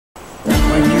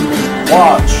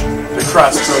Watch the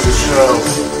Crossroads Show.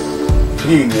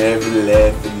 You never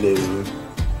laugh alone.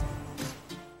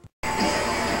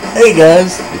 Hey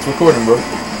guys, it's recording, bro.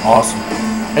 Awesome.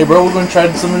 Hey bro, we're gonna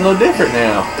try something a little different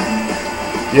now.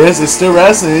 Yes, it's still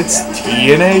wrestling. It's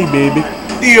TNA, baby.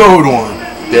 The old one.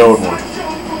 The old one.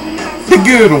 The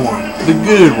good one. The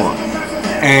good one.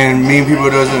 And many people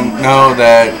doesn't know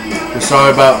that we're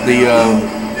sorry about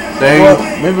the thing. Well,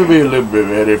 maybe it'd be a little bit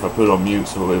better if I put it on mute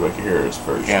so everybody can hear us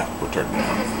first. Yeah. We'll turn it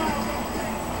down.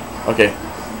 Okay.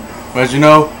 But as you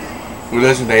know, we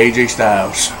listen to AJ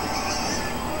Styles.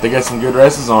 They got some good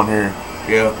wrestlers on here.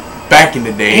 Yeah. Back in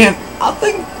the day. And I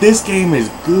think this game is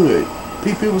good.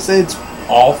 People say it's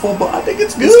awful, but I think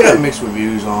it's good. It's got mixed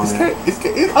reviews on it. I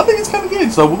think it's kind of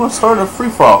good. So we're going to start a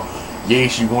free-for-all.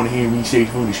 Yes, you want to hear me say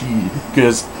funny shit.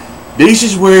 Because this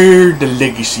is where the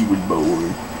legacy was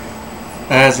born.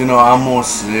 As you know, I'm more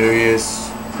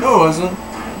serious. No, it wasn't.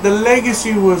 The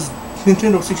legacy was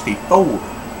Nintendo 64.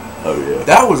 Oh, yeah.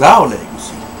 That was our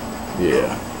legacy.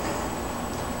 Yeah.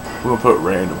 We're going to put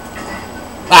random.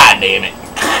 Ah, damn it.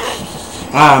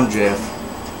 I'm Jeff.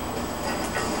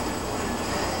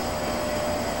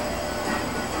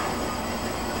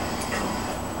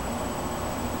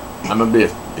 I'm a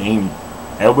Biff. Damn.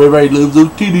 Everybody loves those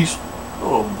titties.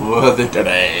 Oh, brother.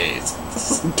 Titties.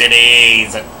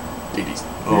 Titties. Titties.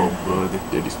 Oh, brother.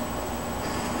 Titties.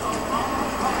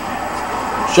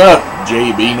 Shut up,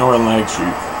 JB. No one likes you.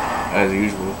 As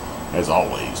usual. As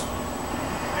always.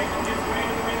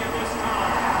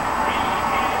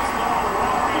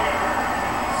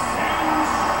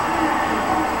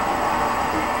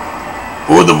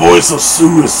 Or the voice of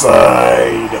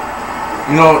suicide.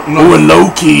 Or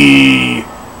Loki.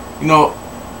 You know,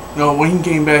 when he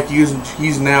came back,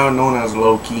 he's now known as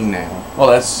Loki now. Well,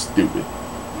 that's stupid.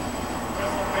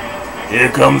 Here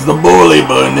comes the bully,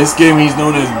 but in this game he's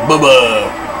known as Bubba.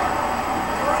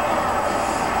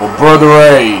 Or Brother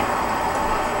Ray.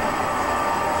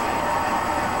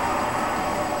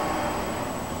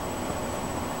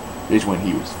 This when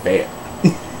he was fat.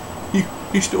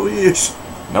 He still is.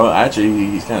 No, actually,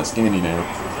 he's kind of skinny now.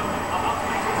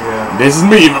 Yeah. This is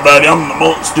me, everybody. I'm the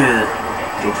monster.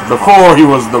 Before he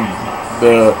was the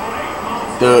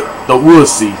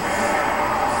wussy.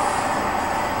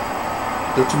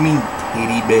 Don't you mean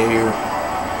teddy bear?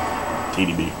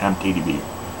 TDB. I'm TDB.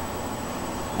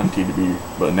 I'm TDB.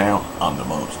 But now I'm the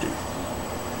monster.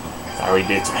 Sorry,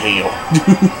 did some hell.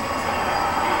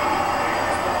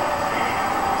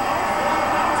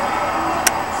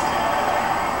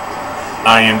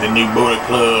 I am the new Bullet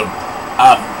Club.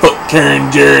 I fuck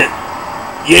Karen Jarrett.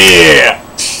 Yeah!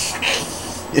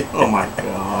 Oh my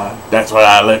god. That's why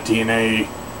I left TNA.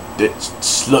 That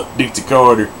slut Dixie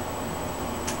Carter.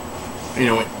 You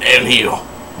know, went downhill.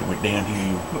 It went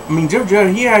downhill. I mean, Jeff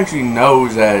Jarrett, he actually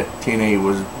knows that TNA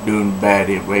was doing bad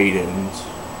at ratings.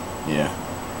 Yeah.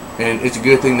 And it's a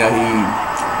good thing that he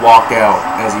walked out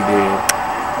as he did.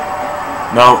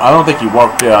 No, I don't think he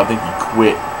walked out. I think he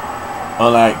quit.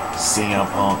 Unlike CM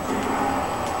Punk.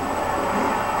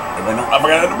 I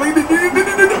forgot how to bleed it.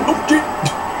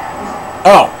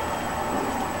 Oh.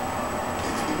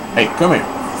 Hey, come here,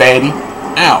 fatty.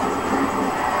 Ow.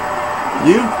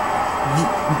 You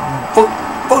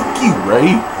fuck you, Ray.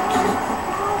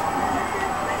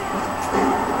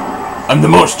 I'm the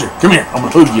monster. Come here. I'm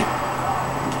gonna hood you.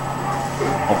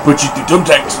 I'll put you through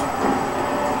thumbtacks.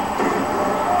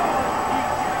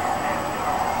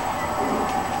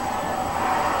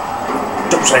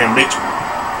 Don't say him, bitch.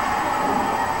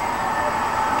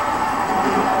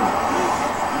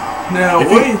 Now,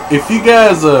 if you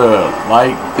guys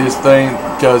like this thing,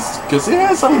 cause it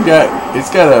has some it's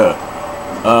got a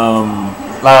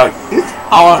like it's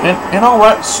an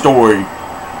alright story,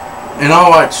 an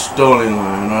alright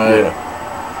storyline, right? Yeah.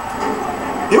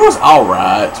 It was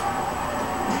alright.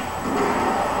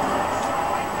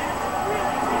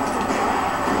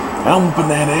 I'm whooping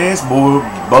that ass, boy,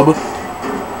 Bubba.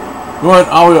 You know what?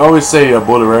 I always say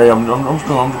Bully Ray. I'm just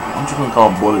gonna call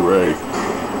him Bully Ray.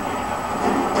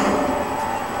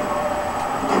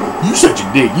 You such a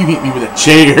dick. You hit me with a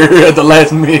chair at the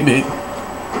last minute.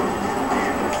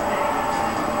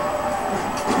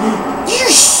 You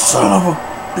son of a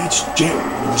bitch,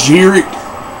 Jarrett.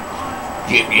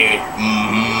 Yeah.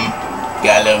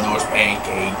 Gotta love those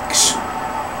pancakes.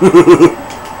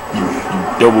 you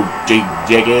double J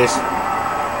jackass.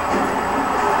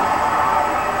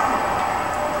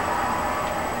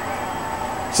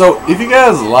 So if you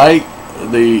guys like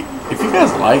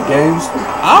games,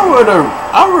 I would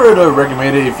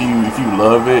recommend it if you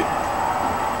love it.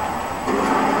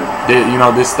 You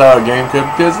know, this style of game,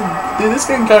 because this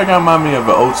game kind of remind me of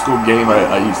an old school game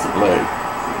I used to play.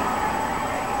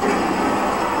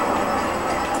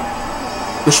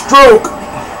 The stroke.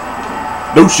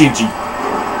 No Shinji.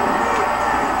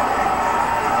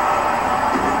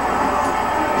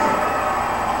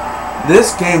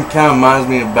 This game kind of reminds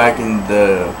me of back in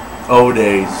the old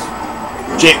days.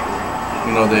 Check.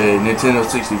 You know, the Nintendo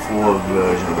 64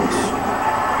 versions.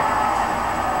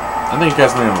 I think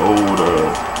that's me of old.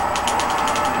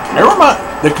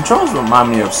 The controls remind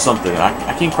me of something.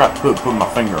 I can't quite put my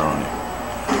finger on it.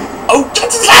 Oh,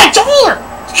 this is got a tour.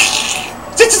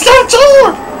 This is got a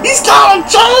tour. He's got a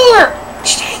tour.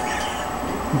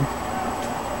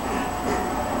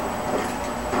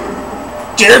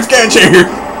 Jared's got a chair.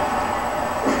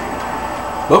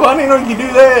 Bubba, I didn't know you could do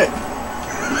that.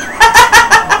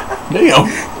 Damn.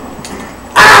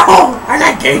 Ow! I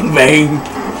got gangbang.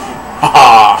 Ha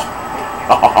ha.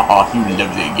 You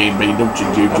love that game, man, don't you,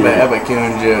 Jared? I bet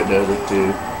Kevin Jarrett does it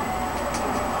too.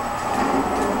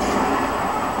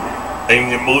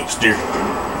 I'm the monster.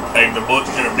 I'm the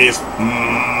monster of this.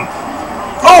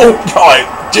 Oh, God.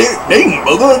 Jared, dang,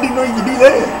 Bubba, I didn't know you could do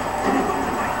that.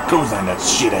 Close on that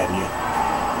shit out of you.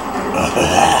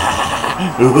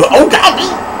 Oh, God.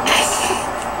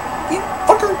 You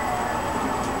fucker.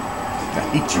 I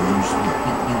hate you,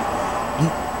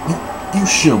 you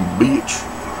shum bitch.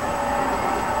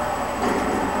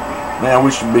 Man, I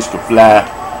wish the bitch could fly.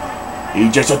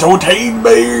 He's just a toad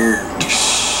bear.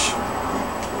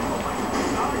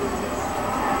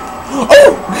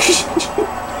 Oh!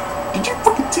 Did you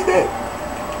fucking see that?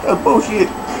 That was bullshit.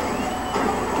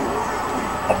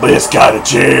 I best got a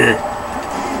chair.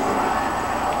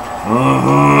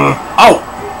 Oh!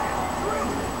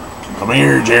 Come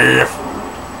here, Jeff.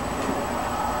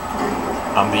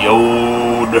 I'm the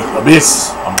old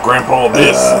Abyss. I'm Grandpa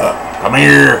Abyss. Come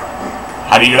here.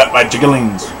 How do you like my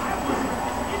chicklings?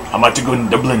 How much you going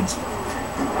Dublins?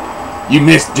 You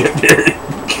missed it, Derek.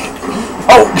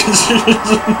 Oh!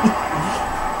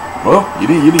 Well, you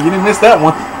didn't miss that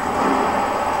one.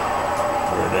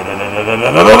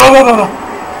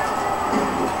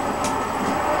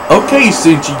 Okay,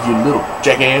 Cincy, you little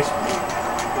jackass.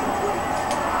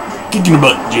 Kick in the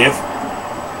butt, Jeff.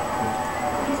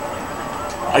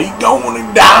 Are you going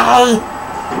to die?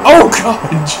 Oh,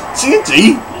 God,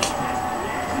 Cincy.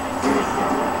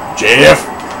 Jeff.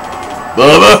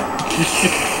 Bubba.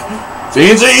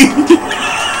 Cincy.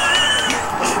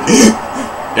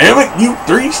 Damn it, you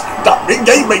three. Stop big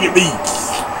game making me.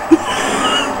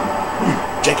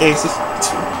 Jackasses.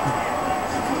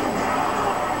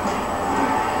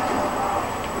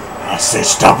 I said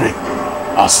stop it.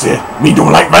 I said me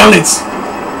don't like violence.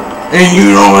 And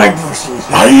you don't like pussies.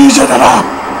 Now you shut it up.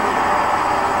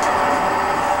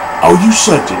 Oh, you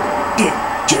such a dick,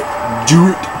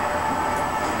 Jarrett.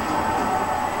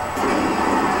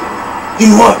 You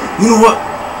know what? You know what?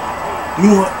 You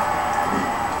know what?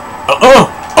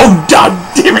 Oh, God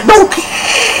damn it, no!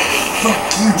 Fuck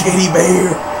you, teddy bear.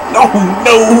 No.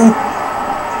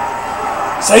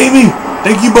 Save me.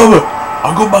 Thank you, Bubba.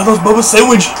 I'll go buy those Bubba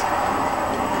sandwich.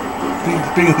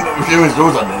 Speaking of Bubba sandwich,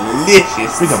 those are delicious.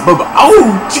 Speaking of Bubba, oh,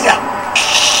 yeah.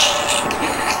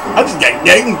 I just got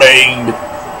gangbanged.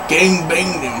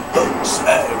 Gangbanged and fucked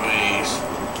sideways.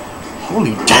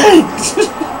 Holy dang.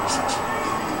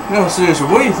 No, seriously,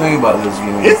 what do you think about this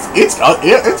game?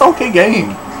 It's okay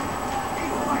game.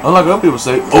 Unlike other people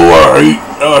say, oh,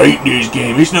 I hate this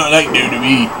game. It's not like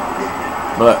WWE.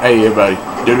 But hey, everybody,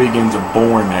 WWE games are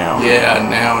boring now. Yeah,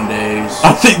 nowadays.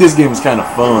 I think this game is kind of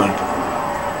fun.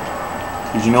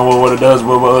 Cause you know what it does,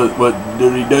 what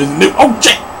WWE doesn't do. Oh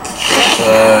shit!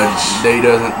 They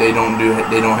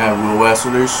don't have real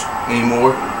wrestlers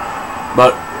anymore.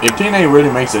 But if TNA really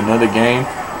makes another game,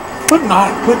 put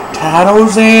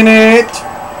titles in it.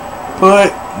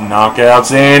 Put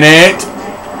knockouts in it.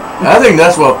 I think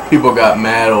that's what people got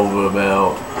mad over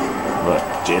about. But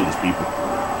jealous people.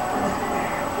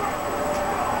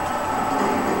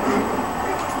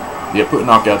 Yeah, put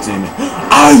knockouts in it.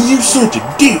 Ah, you such a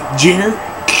dick, Jared.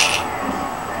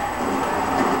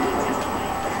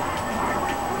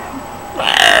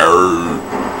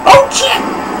 Oh shit!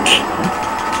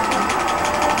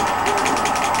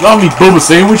 Got me Bubba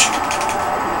sandwich.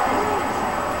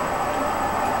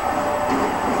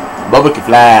 Bubba can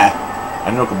fly.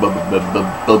 I know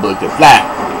Bubba can fly.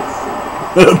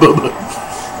 Bubba.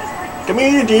 Come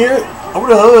here, dear. I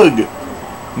want a hug.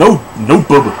 No,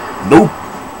 Bubba. No.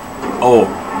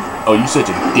 Oh, you such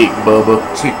a dick, Bubba.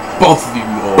 See, both of you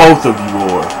are. Both of you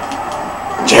are.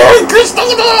 Jerry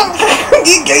Christina!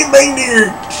 Get gangbanged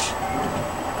here.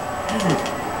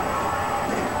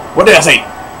 What did I say?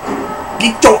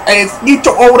 Get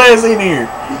your old ass in here.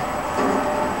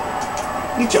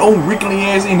 Get your old wrinkly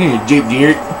ass in here, Jake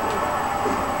Jarrett.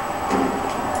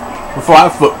 Before I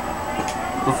fuck.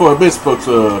 before this folks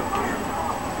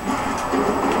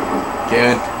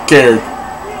cared.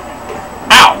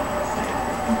 Ow!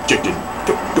 Ejected.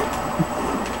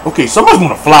 Okay, someone's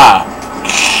gonna fly.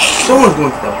 Someone's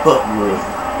going to the butt room.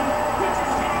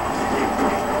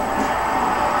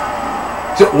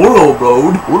 It's an Orlo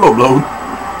blowed. Orlo blowed.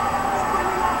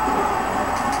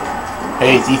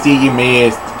 Hey, CC, you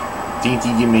missed. CC,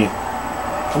 you missed.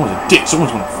 Someone's a dick.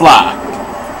 Someone's gonna fly.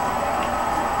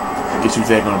 Guess who's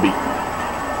that gonna be?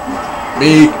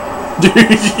 Me.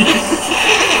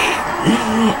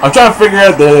 I'm trying to figure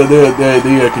out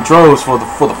the controls for the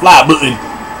fly button.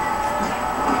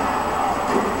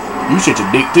 You such a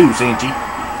dick too, ain't you?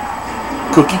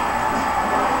 Cookie.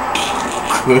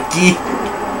 Cookie.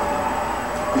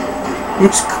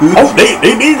 Who's Cookie? Oh,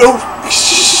 there he goes.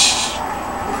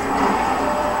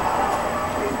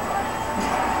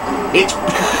 Bitch.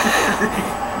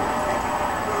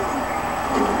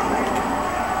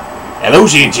 Hello,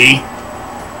 Shinji.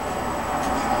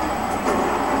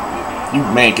 You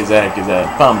man, cause I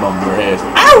bum your ass.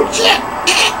 Ow, shit!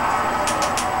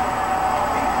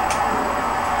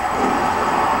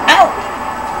 Ow!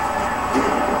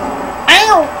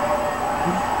 Ow!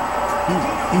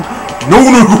 No,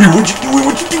 what you doing?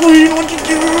 What you doing? What you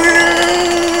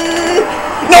doing?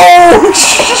 No!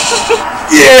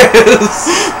 Yes!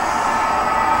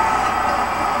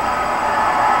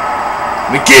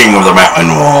 The king of the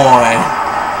mountain boy!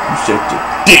 You such a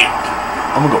dick!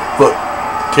 I'm gonna go fuck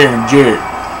Karen Jared.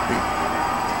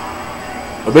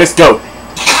 Let's go.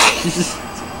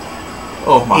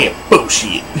 Oh my. Yeah,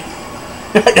 bullshit.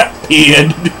 I got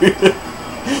pinned.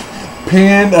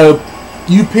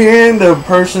 You pinned a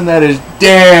person that is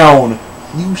down.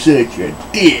 You such a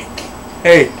dick.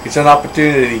 Hey, it's an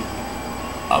opportunity.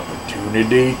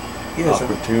 Opportunity? Yes.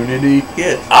 Opportunity?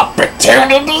 Yes.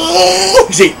 Opportunity!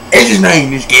 You see, Edge is not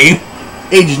in this game.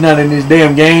 Edge is not in this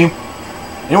damn game.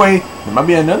 Anyway, there might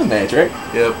be another match, right?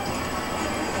 Yep.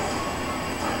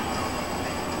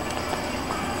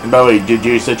 And by the way, JJ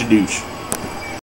is such a douche.